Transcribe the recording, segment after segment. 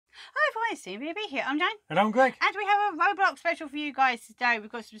it's Team BB here. I'm Jane. And I'm Greg. And we have a Roblox special for you guys today.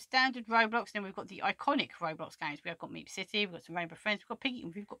 We've got some standard Roblox, then we've got the iconic Roblox games. We've got Meep City, we've got some Rainbow Friends, we've got Piggy,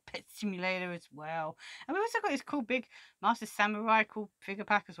 and we've got Pet Simulator as well. And we've also got this cool big Master Samurai cool figure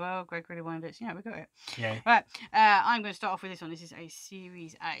pack as well. Greg really wanted it, so yeah, we got it. Yeah. Right, I'm going to start off with this one. This is a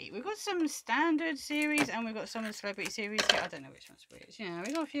Series A. We've got some standard series, and we've got some of the celebrity series here. I don't know which one's which. Yeah,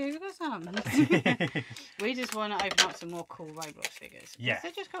 we've got a few, we've got some. We just want to open up some more cool Roblox figures. Yeah.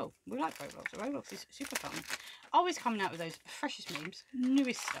 They're just cool. We like Roblox. Roblox is super fun. Always coming out with those freshest memes,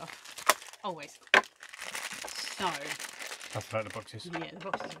 newest stuff. Always. So. That's like the boxes. Yeah, the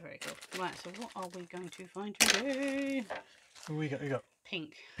boxes are very cool. Right, so what are we going to find today? What we got?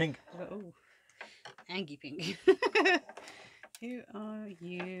 Pink. Pink. Oh, Angie Pink. Who are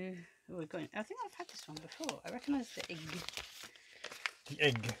you? Oh, we're going. I think I've had this one before. I recognise the egg. The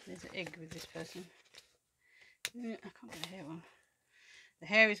egg. There's an egg with this person. I can't get the hair on. The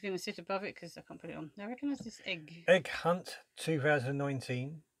hair is going to sit above it because I can't put it on. I recognise this egg. Egg Hunt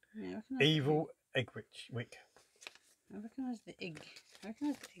 2019. Yeah, I Evil Egg Wick. I recognise the egg. I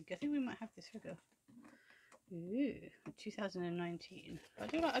think we might have this figure. Ooh, 2019. I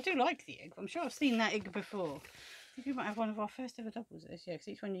do like the egg. I'm sure I've seen that egg before. I think we might have one of our first ever doubles of this. Yeah, because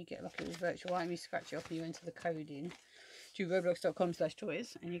each one you get like a little virtual item, you scratch it off and you enter the code in to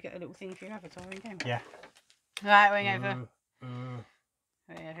roblox.com/toys and you get a little thing for your avatar in game. Yeah. Right, we're over.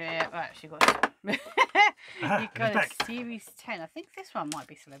 Right, she got you got a Series 10. I think this one might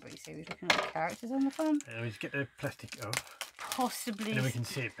be Celebrity Series, looking at the characters on the front. Let's get the plastic off. Possibly. And then we can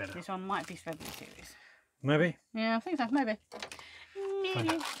see it better. This one might be Celebrity Series. Maybe? Yeah, I think so. Maybe.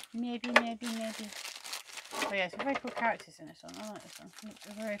 Maybe. Oh yeah, some very cool characters in this one. I like this one. It's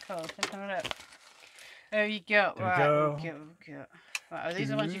very cool. Let's have a look. There you go. There we go. Right, these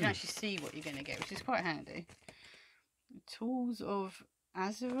are the ones you can actually see what you're going to get, which is quite handy. Tools of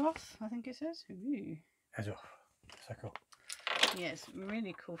Azeroth, I think it says. Ooh. Azeroth. So cool. Yes,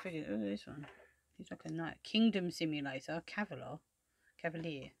 really cool figure. Oh, this one. He's like a knight. Kingdom Simulator.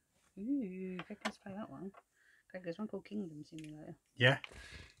 Cavalier. Ooh, Greg can play that one. Greg, there's one called Kingdom Simulator. Yeah.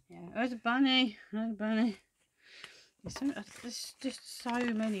 Yeah. Oh, there's a bunny. Another bunny. There's just so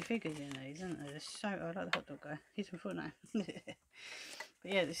many figures in these, isn't there? I like the hot dog guy. He's from Fortnite.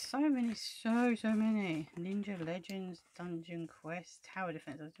 But yeah, there's so many. Ninja Legends, Dungeon Quest, Tower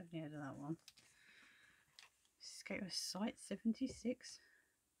Defense. I've definitely heard of that one. Escape of Site 76.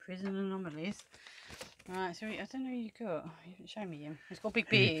 Prison Anomalies. Right, so I don't know who you got. You haven't shown me him. He's got a big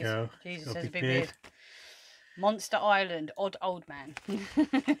beard. Jesus, has a big beard. Monster Island, odd old man.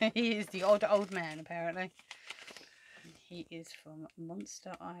 He is the odd old man, apparently. He is from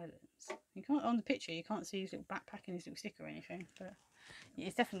Monster Islands. You can't on the picture. You can't see his little backpack and his little stick or anything, but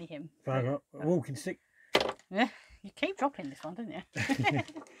it's definitely him. I got a walking stick. Yeah, you keep dropping this one, don't you? Oh,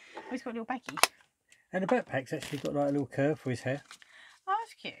 he's got a little baggie. And the backpack's actually got like a little curve for his hair. Oh,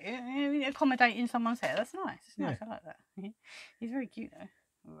 that's cute. Yeah, accommodating someone's hair. That's nice. It's nice. Yeah. I like that. He's very cute though.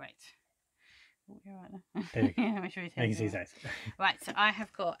 Right. Oh, you're right there. Yeah, make sure you can see his eyes. Right, so I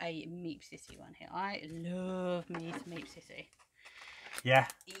have got a Meep City one here. I love Meep City. Yeah.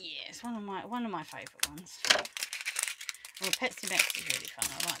 Yeah, it's one of my favourite ones. Well, Pet Simulator is really fun.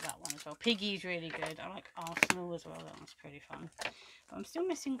 I like that one as well. Piggy's really good. I like Arsenal as well. That one's pretty fun. But I'm still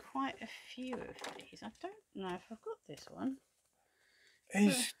missing quite a few of these. I don't know if I've got this one.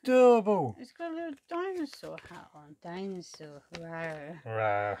 It's adorable. It's got a little dinosaur hat on. Dinosaur.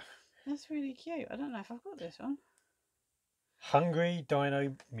 Rawr. That's really cute. I don't know if I've got this one. Hungry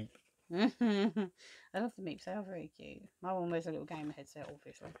Dino Meep. I love the Meeps. They are very cute. My one wears a little gamer headset,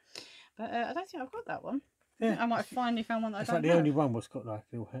 obviously. But I don't think I've got that one. Yeah. I might have finally found one that I don't like the have. only one was got like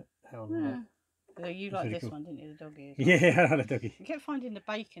a little hat on. Yeah. So you like really this cool. one, didn't you? The dog ears. Yeah, I like the doggy. I kept finding the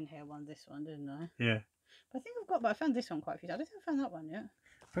bacon hair one, this one, didn't I? Yeah. But I found this one quite a few times. I don't think I found that one yet.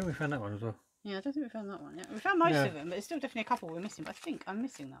 I think we found that one as well. Yeah, I don't think we found that one yet. We found most of them, but there's still definitely a couple we're missing. But I think I'm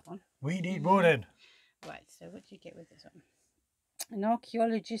missing that one. We need more then. Right, so what do you get with this one? An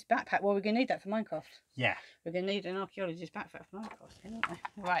archaeologist backpack. Well, we're going to need that for Minecraft. Yeah. We're going to need an archaeologist backpack for Minecraft, aren't we?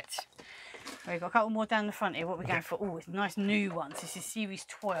 Right. We've got a couple more down the front here. What we're going for? Oh, it's nice new ones. This is Series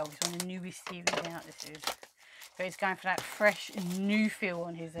 12. It's one of the newest series out, this is. So he's going for that fresh, new feel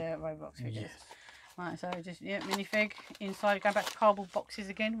on his Roblox figures. Yes. Right, so just, yeah, minifig. Inside, going back to cardboard boxes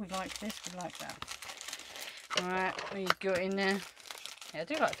again. We like this. We like that. Alright, what you got in there? Yeah, I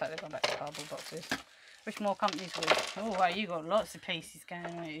do like the fact they've gone back to cardboard boxes. Wish more companies would. Oh, wow, you got lots of pieces going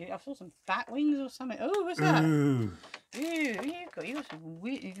on here. I saw some bat wings or something. Oh, what's that? Ooh, you got some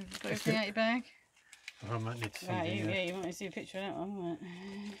weird. You got everything out your bag. I might need to see yeah, you might need to see a picture of that one. Right.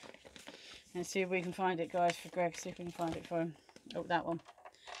 Let's see if we can find it, guys, for Greg. See if we can find it for him. Oh, that one.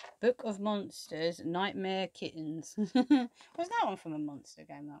 Book of Monsters, Nightmare Kittens. Was that one from a monster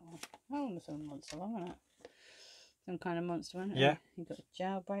game, that one? That one was from a monster one, wasn't it? Some kind of monster one. Yeah. You've got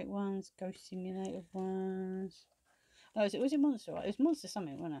jailbreak ones, ghost simulator ones. Oh, was it Monster? It was Monster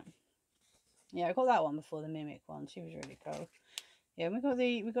something, wasn't it? Yeah, I got that one before the Mimic one. She was really cool. Yeah,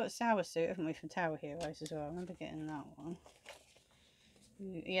 we got Sour Suit, haven't we, from Tower Heroes as well. I remember getting that one.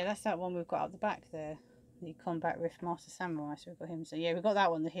 Yeah, that's that one we've got up the back there. The Combat Rift Master Samurai, so we've got him. So yeah, we've got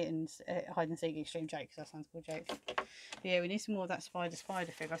that one, the Hide and Seek Extreme Jake, because that sounds cool, Jake. But yeah, we need some more of that spider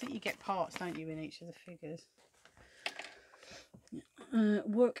figure. I think you get parts, don't you, in each of the figures.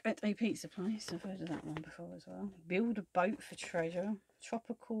 Work at a pizza place. I've heard of that one before as well. Build a boat for treasure.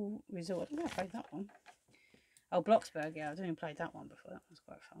 Tropical Resort. I don't know if I played that one. Oh, Bloxburg, yeah, I've only played that one before. That was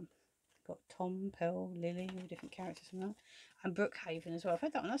quite fun. Got Tom, Pearl, Lily, all different characters from that. And Brookhaven as well. I've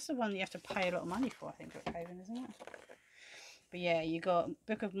heard that one. That's the one you have to pay a lot of money for, I think, Brookhaven, isn't it? But yeah, you got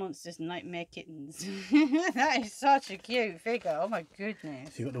Book of Monsters, Nightmare Kittens. That is such a cute figure. Oh my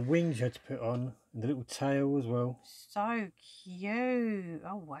goodness. So you got the wings you had to put on, and the little tail as well. So cute.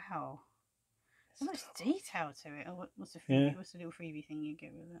 Oh wow. So much detail to it. Oh, what's the freebie? Yeah. What's the little freebie thing you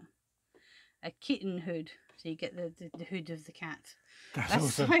get with it? A kitten hood. So you get the hood of the cat. That's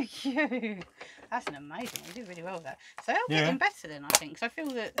awesome. So cute. That's an amazing one. You do really well with that. So they're getting better then, I think. Because I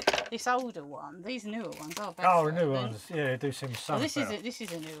feel that this older one, these newer ones are better. Oh, the new ones. Yeah, they do seem so this is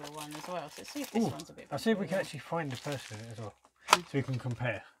a newer one as well. So let's see if this one's a bit better. I'll see if we can actually find the person in it as well. So we can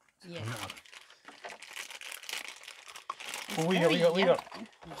compare. Yeah. Well, we got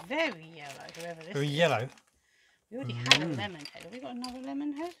very yellow, whoever this is. Very yellow. We already had a lemon head. Have we got another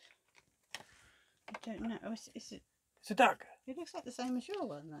lemon head? I don't know. Oh, it's a duck. It looks like the same as your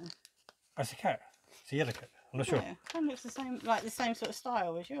one, though. That's a cat. It's a yellow cat. I'm not sure. It kind of looks the same, like the same sort of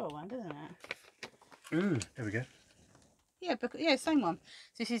style as your one, doesn't it? Ooh, there we go. Yeah, yeah, same one.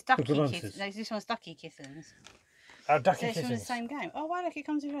 So this is Ducky Kittens. No, this one's Ducky Kittens. Oh, Ducky Kittens. Kittens. From the same game. Oh, wow, look, it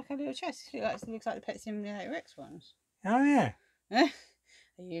comes with like a little chest. It looks like the Pet Simulator X ones. Oh, yeah.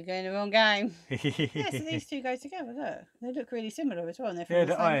 Are you going the wrong game? Yeah, so these two go together, look. They look really similar as well. And they're from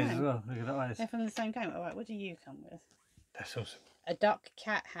the same eyes game. as well. Look at the eyes. They're from the same game. All right, what do you come with? That's awesome. A duck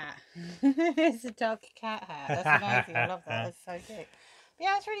cat hat. It's a duck cat hat. That's amazing. I love that. That's so cute. But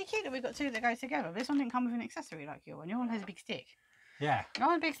yeah, it's really cute that we've got two that go together. This one didn't come with an accessory like your one. Your one has a big stick. Yeah. Your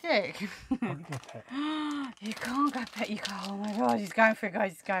one has a big stick. You can't go pet. You can't. Oh my god, he's going for it,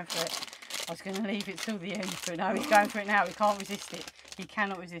 guys. He's going for it. I was going to leave it till the end, but no, he's going for it now. He can't resist it. He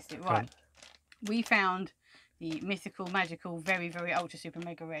cannot resist it. Right. We found the mythical, magical, very, very ultra super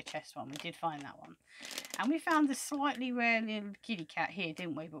mega rare chest one. We did find that one. And we found the slightly rare little kitty cat here,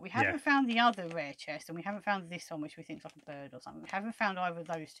 didn't we? But we haven't found the other rare chest, and we haven't found this one, which we think is like a bird or something. We haven't found either of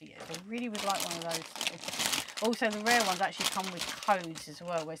those two yet. So we really would like one of those two. Also, the rare ones actually come with codes as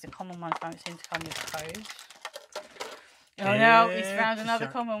well, whereas the common ones don't seem to come with codes. Oh no, he's found another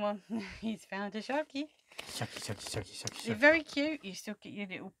common one. He's found a Sharky. Sharky. They're very cute. You still get your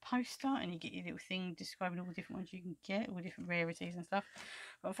little poster and you get your little thing describing all the different ones you can get, all the different rarities and stuff.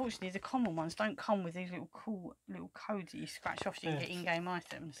 But unfortunately, the common ones don't come with these little cool little codes that you scratch off so you can get in-game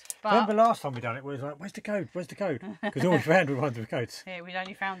items. But remember last time we done it, we was like, where's the code? Where's the code? Because all we found were ones with codes. Yeah, we'd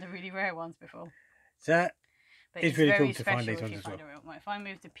only found the really rare ones before. So but it's really cool to find these ones as well. Right, if I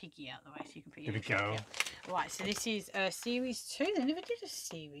move the Piggy out of the way so you can put your Here we go. Right, so this is Series 2. They never did a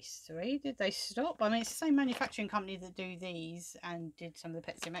Series 3. Did they stop? I mean, it's the same manufacturing company that do these and did some of the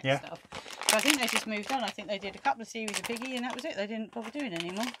Pet Sim X stuff. So I think they just moved on. I think they did a couple of series of Piggy and that was it. They didn't bother doing it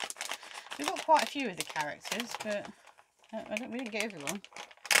anymore. We've got quite a few of the characters, but we didn't get everyone.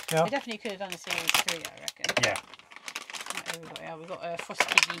 Yeah. We definitely could have done a Series 3, I reckon. Yeah. We got Frost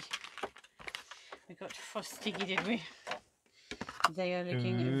Piggy. We got Frost Piggy, did we? They are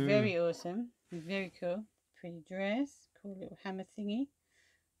looking very awesome. Very cool. Pretty dress. Cool little hammer thingy.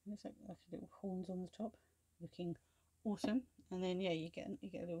 Looks like little horns on the top. Looking awesome. And then yeah, you get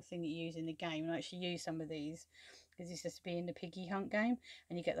a little thing that you use in the game. And I actually use some of these because this has to be in the Piggy Hunt game.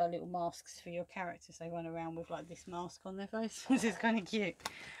 And you get like little masks for your characters. They run around with like this mask on their face. This is kind of cute.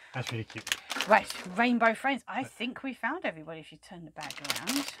 That's really cute. Right, Rainbow Friends. I think we found everybody if you turn the bag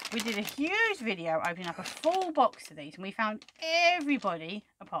around. We did a huge video opening up a full box of these and we found everybody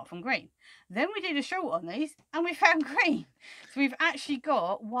apart from Green. Then we did a short on these and we found Green. So we've actually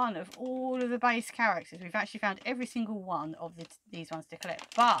got one of all of the base characters. We've actually found every single one of these ones to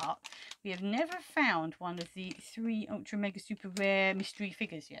collect. But we have never found one of the 3 ultra mega super rare mystery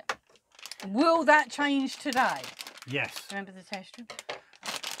figures yet. Will that change today? Yes. Remember the test strip?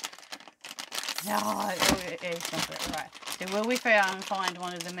 No, it is not it. Right. So will we find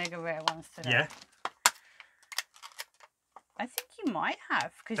one of the mega rare ones today? Yeah. I think he might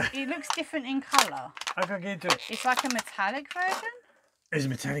have, because it looks different in colour. I can't get into it. It's like a metallic version. It's a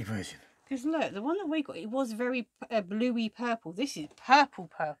metallic version. Because look, the one that we got, it was very bluey purple. This is purple,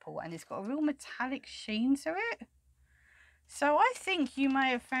 and it's got a real metallic sheen to it. So I think you may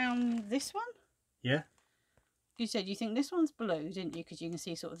have found this one. Yeah. You said you think this one's blue, didn't you? Because you can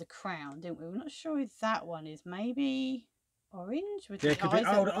see sort of the crown, didn't we? We're not sure if that one is. Maybe orange with Yeah, the eyes.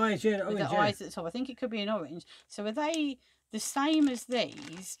 Oh, the eyes, yeah, the orange, the eyes at the top. I think it could be an orange. So are they the same as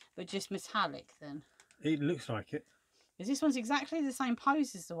these, but just metallic then? It looks like it. Because this one's exactly the same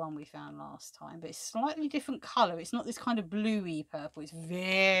pose as the one we found last time, but it's slightly different colour. It's not this kind of bluey purple. It's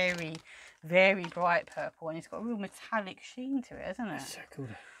very, very bright purple, and it's got a real metallic sheen to it, hasn't it? It's so cool.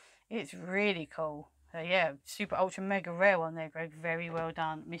 It's really cool. So yeah, super ultra mega rare one there, Greg. Very well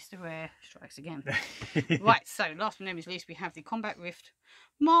done. Mr. Rare strikes again. Right, so last but not least, we have the Combat Rift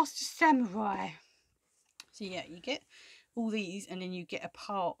Master Samurai. So yeah, you get all these, and then you get a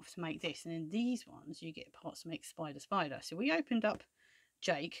part to make this, and then these ones you get parts to make Spider. So we opened up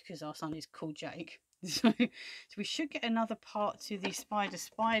Jake, because our son is called Jake. So we should get another part to the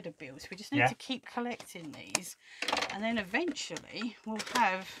Spider builds. We just need to keep collecting these, and then eventually we'll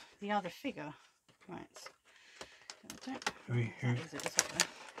have the other figure. Right. You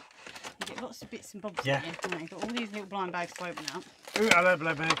get lots of bits and bobs in here. Right, you've got all these little blind bags to open up. Ooh, I love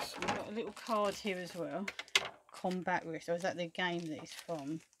blind bags. We've got a little card here as well. Combat Rift. Or is that the game that it's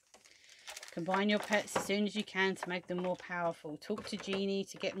from? Combine your pets as soon as you can to make them more powerful. Talk to Genie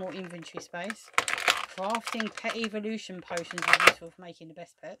to get more inventory space. Crafting pet evolution potions is useful for making the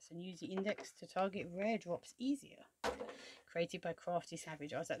best pets, and use the index to target rare drops easier. Created by Crafty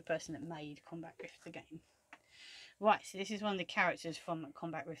Savage. I was that the person that made Combat Rift the game. Right, so this is one of the characters from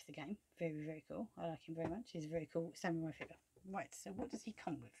Combat Rift the game. Very, very cool. I like him very much. He's a very cool samurai figure. Right, so what does he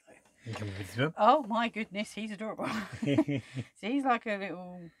come with though? He comes with them. Oh my goodness, he's adorable. So he's like a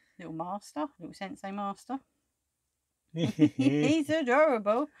little master, little sensei master. He's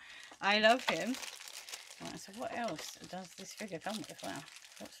adorable. I love him. Right, so what else does this figure come with? Wow,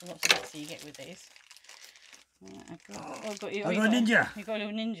 lots and lots of bits you get with these. Right, I've got a ninja. You've got a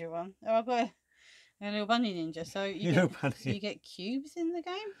little ninja one. Oh, I've got a little bunny ninja. So you get cubes in the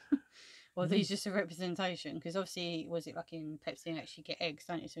game? Or are these just a representation? Because obviously, was it like in Pepsi, you actually get eggs,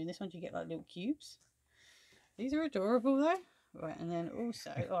 don't you? So in this one, you get like little cubes. These are adorable though. Right, and then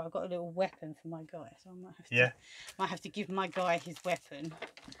also, I've got a little weapon for my guy. So I might have to give my guy his weapon.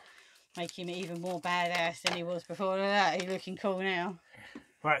 Make him even more badass than he was before that. He's looking cool now.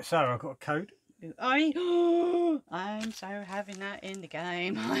 Right, so I've got a code. I'm so having that in the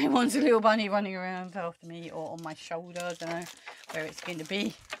game. I want a little bunny running around after me or on my shoulder. I don't know where it's going to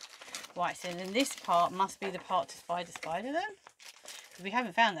be. Right, so then this part must be the part to Spider then? Because we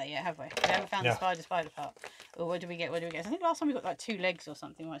haven't found that yet, have we? We haven't found the Spider part. Oh, what do we get? So I think last time we got like 2 legs or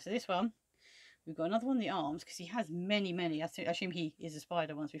something. Right, so this one, we've got another one in the arms because he has many. I assume he is a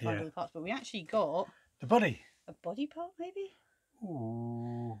spider once we find all the parts. But we actually got... the body. A body part, maybe?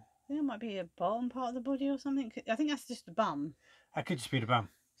 Ooh. I think it might be a bottom part of the body or something. I think that's just the bum. That could just be the bum.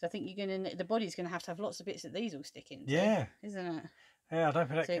 So I think the body's going to have lots of bits that these all stick into. Yeah. Isn't it? Yeah, I don't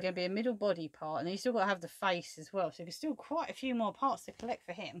think that. So you're going to be a middle body part, and then you still got to have the face as well. So there's still quite a few more parts to collect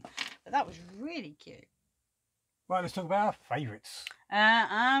for him. But that was really cute. Right, let's talk about our favourites.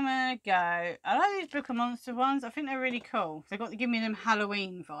 I'm going to go... I like these Book of Monster ones. I think they're really cool. They give me them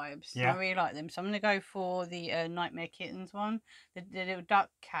Halloween vibes. Yeah. I really like them. So I'm going to go for the Nightmare Kittens one. The little duck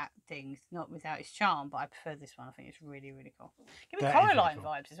cat things, not without its charm, but I prefer this one. I think it's really, really cool. Give me Coraline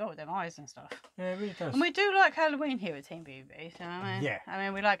vibes as well with them eyes and stuff. Yeah, it really does. And we do like Halloween here at Team BB. So I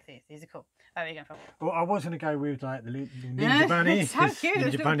mean, we like these. These are cool. Oh, there you go. Well, I was going to go with like the little ninja bunny. It's so cute.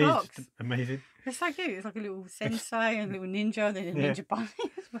 Ninja bunny is amazing. It's so cute. It's like a little sensei and a little ninja, and then a ninja bunny.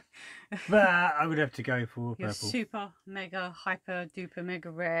 But I would have to go for your purple. Super, mega, hyper, duper, mega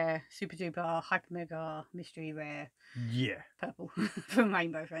rare, super duper, hyper, mega, mystery rare. Yeah. Purple from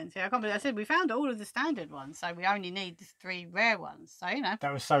Rainbow Friends. Yeah, I can't believe I said we found all of the standard ones, so we only need the 3 rare ones. So, you know.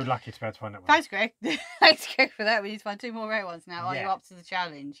 That was so lucky to be able to find that one. Thanks, Greg. Thanks, Greg, for that. We need to find 2 more rare ones now. Are you up to the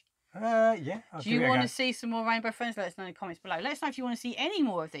challenge? Yeah. Do you want to see some more Rainbow Friends? Let us know in the comments below. Let us know if you want to see any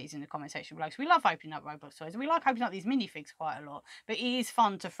more of these in the comment section below. Because we love opening up Roblox toys. We like opening up these minifigs quite a lot. But it is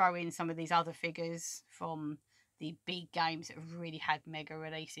fun to throw in some of these other figures from the big games that have really had mega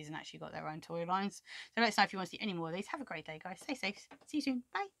releases and actually got their own toy lines. So let us know if you want to see any more of these. Have a great day, guys. Stay safe. See you soon.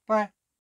 Bye. Bye.